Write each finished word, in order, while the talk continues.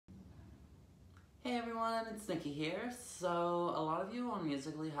Hey everyone, it's Nikki here. So a lot of you on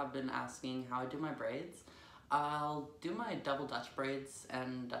Musical.ly have been asking how I do my braids. I'll do my double Dutch braids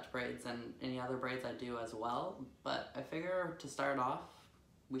and any other braids I do as well, but I figure to start off,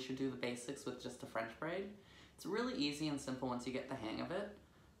 we should do the basics with just a French braid. It's really easy and simple once you get the hang of it.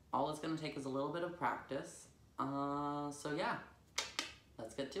 All it's going to take is a little bit of practice. So yeah,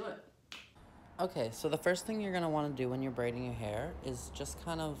 let's get to it. Okay, so the first thing you're going to want to do when you're braiding your hair is just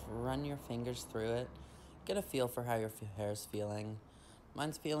kind of run your fingers through it, get a feel for how your hair is feeling.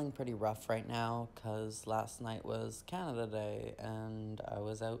 Mine's feeling pretty rough right now because last night was Canada Day and I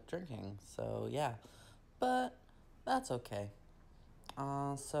was out drinking, so yeah, but that's okay.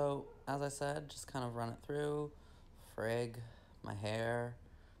 So as I said, just kind of run it through, frig, my hair,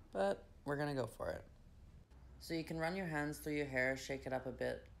 but we're going to go for it. So you can run your hands through your hair, shake it up a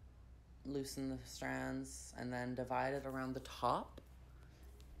bit, loosen the strands, and then divide it around the top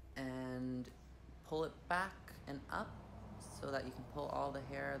and pull it back and up so that you can pull all the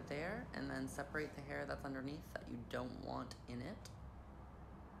hair there, and then separate the hair that's underneath that you don't want in it.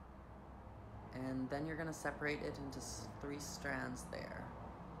 And then you're going to separate it into 3 strands there.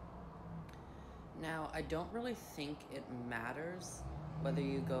 Now, I don't really think it matters whether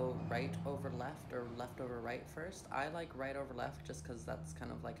you go right over left or left over right first. I like right over left just because that's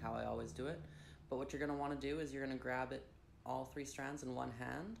kind of like how I always do it. But what you're going to want to do is you're going to grab it, all 3 strands in one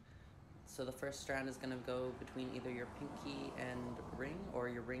hand. So the first strand is going to go between either your pinky and ring or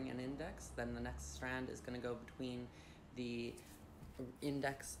your ring and index. Then the next strand is going to go between the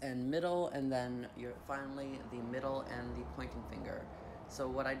index and middle, and then finally the middle and the pointing finger. So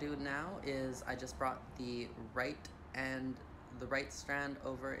what I do now is I just brought the right strand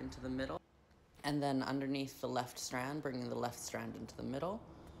over into the middle, and then underneath the left strand, bringing the left strand into the middle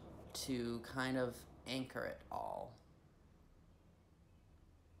to kind of anchor it all.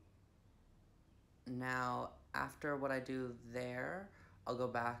 Now, after what I do there, I'll go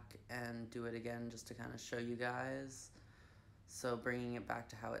back and do it again just to kind of show you guys. So bringing it back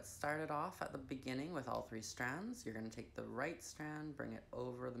to how it started off at the beginning with all 3 strands, you're going to take the right strand, bring it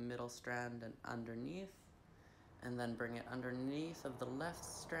over the middle strand and underneath, and then bring it underneath of the left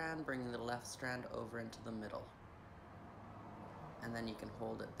strand, bringing the left strand over into the middle. And then you can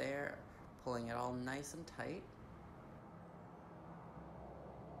hold it there, pulling it all nice and tight.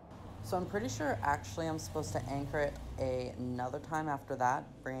 So I'm pretty sure actually I'm supposed to anchor it another time after that,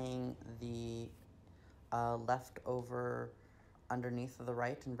 bringing the left over underneath of the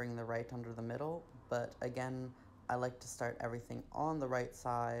right and bring the right under the middle. But again, I like to start everything on the right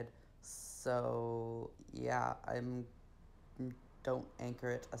side. So yeah, don't anchor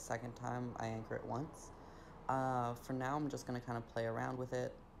it a second time, I anchor it once. For now, I'm just gonna kind of play around with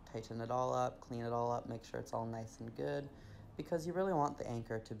it, tighten it all up, clean it all up, make sure it's all nice and good, because you really want the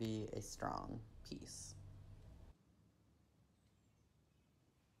anchor to be a strong piece.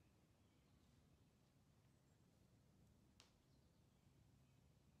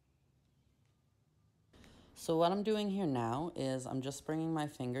 So what I'm doing here now is I'm just bringing my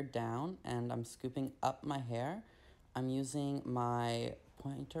finger down and I'm scooping up my hair. I'm using my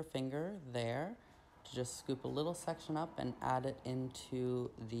pointer finger there to just scoop a little section up and add it into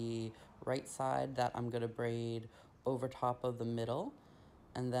the right side that I'm going to braid over top of the middle.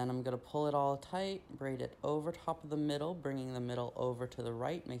 And then I'm going to pull it all tight, braid it over top of the middle, bringing the middle over to the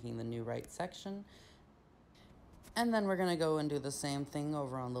right, making the new right section. And then we're going to go and do the same thing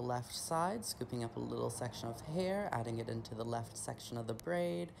over on the left side, scooping up a little section of hair, adding it into the left section of the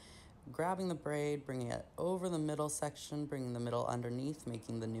braid, grabbing the braid, bringing it over the middle section, bringing the middle underneath,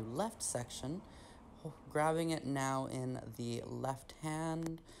 making the new left section, grabbing it now in the left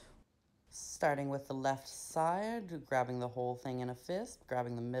hand, starting with the left side, grabbing the whole thing in a fist,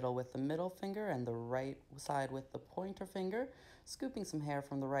 grabbing the middle with the middle finger and the right side with the pointer finger, scooping some hair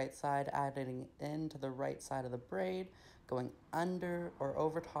from the right side, adding it into the right side of the braid, going under or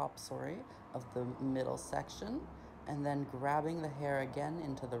over top, of the middle section, and then grabbing the hair again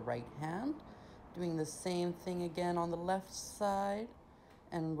into the right hand, doing the same thing again on the left side,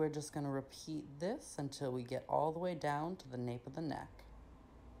 and we're just going to repeat this until we get all the way down to the nape of the neck.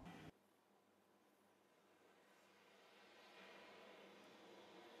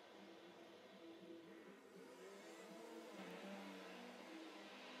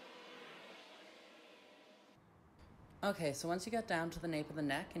 Okay, so once you get down to the nape of the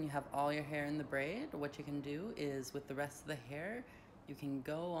neck and you have all your hair in the braid, what you can do is with the rest of the hair, you can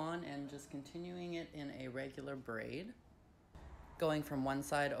go on and just continuing it in a regular braid, going from one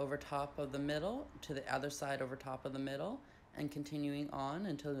side over top of the middle to the other side over top of the middle, and continuing on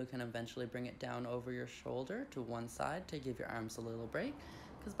until you can eventually bring it down over your shoulder to one side to give your arms a little break.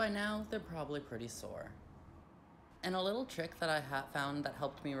 because by now they're probably pretty sore. And a little trick that I found that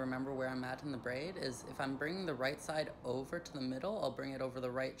helped me remember where I'm at in the braid is if I'm bringing the right side over to the middle, I'll bring it over the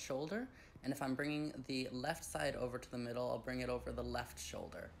right shoulder. And if I'm bringing the left side over to the middle, I'll bring it over the left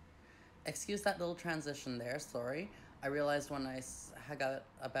shoulder. Excuse that little transition there, sorry. I realized when I got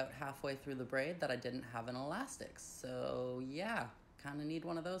about halfway through the braid that I didn't have an elastic. So yeah, kind of need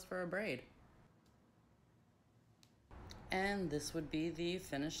one of those for a braid. And this would be the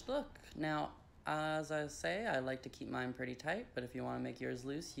finished look. Now, as I say, I like to keep mine pretty tight, but if you want to make yours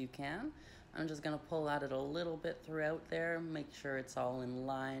loose, you can. I'm just going to pull at it a little bit throughout there, make sure it's all in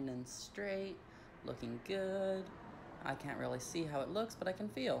line and straight, looking good. I can't really see how it looks, but I can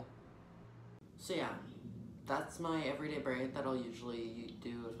feel. So yeah, that's my everyday braid that I'll usually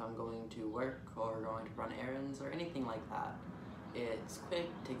do if I'm going to work or going to run errands or anything like that. It's quick,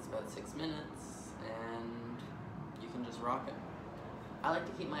 takes about 6 minutes, and you can just rock it. I like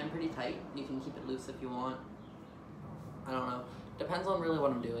to keep mine pretty tight. You can keep it loose if you want. I don't know. Depends on really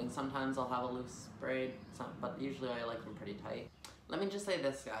what I'm doing. Sometimes I'll have a loose braid, but usually I like them pretty tight. Let me just say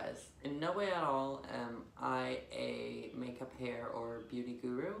this, guys. In no way at all am I a makeup, hair, or beauty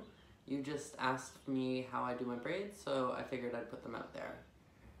guru. You just asked me how I do my braids, so I figured I'd put them out there.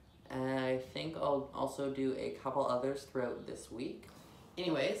 And I think I'll also do a couple others throughout this week.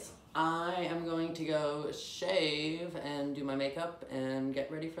 Anyways, I am going to go shave and do my makeup and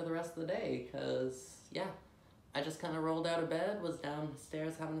get ready for the rest of the day, because, yeah, I just kind of rolled out of bed, was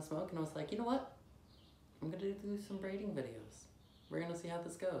downstairs having a smoke, and I was like, you know what? I'm going to do some braiding videos. We're going to see how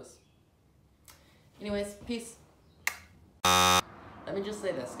this goes. Anyways, peace. Let me just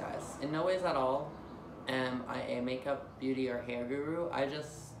say this, guys. In no ways at all am I a makeup, beauty, or hair guru.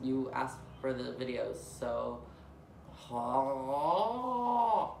 You asked for the videos, so...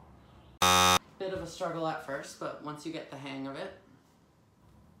 Bit of a struggle at first, but once you get the hang of it,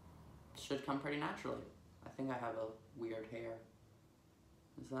 it should come pretty naturally. I think I have a weird hair.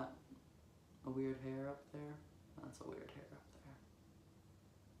 Is that a weird hair up there? That's a weird hair up there.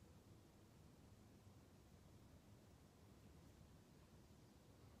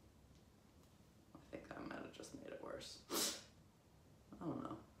 I think I might have just made it worse. I don't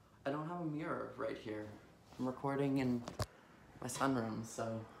know. I don't have a mirror right here. I'm recording in my sunroom,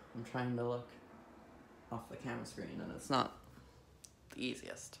 so I'm trying to look off the camera screen, and it's not the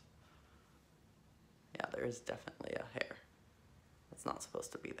easiest. Yeah, there is definitely a hair that's not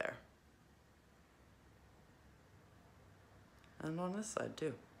supposed to be there. And on this side,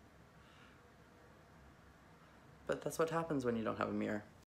 too. But that's what happens when you don't have a mirror.